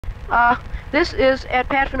This is at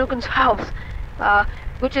Pat Finucan's house,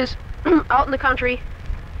 which is out in the country,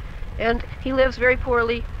 and he lives very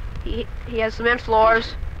poorly. He has cement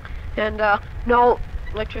floors and no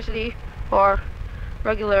electricity or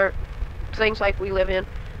regular things like we live in.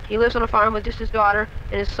 He lives on a farm with just his daughter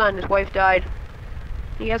and his son. His wife died.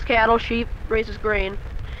 He has cattle, sheep, raises grain.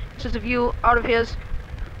 This is a view out of his,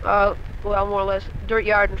 well, more or less, dirt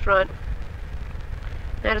yard in front.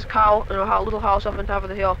 That is cow and a little house up on top of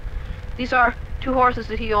the hill. These are 2 horses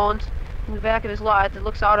that he owns in the back of his lot that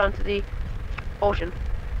looks out onto the ocean.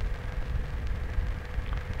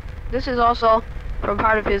 This is also from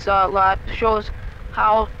part of his lot. Shows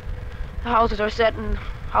how the houses are set and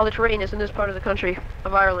how the terrain is in this part of the country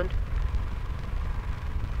of Ireland.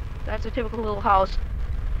 That's a typical little house.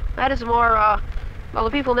 That is more, well,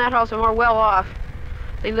 the people in that house are more well off.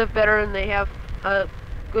 They live better and they have a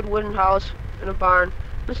good wooden house and a barn.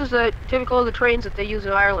 This is typical of the trains that they use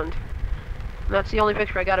in Ireland. And that's the only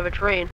picture I got of a train.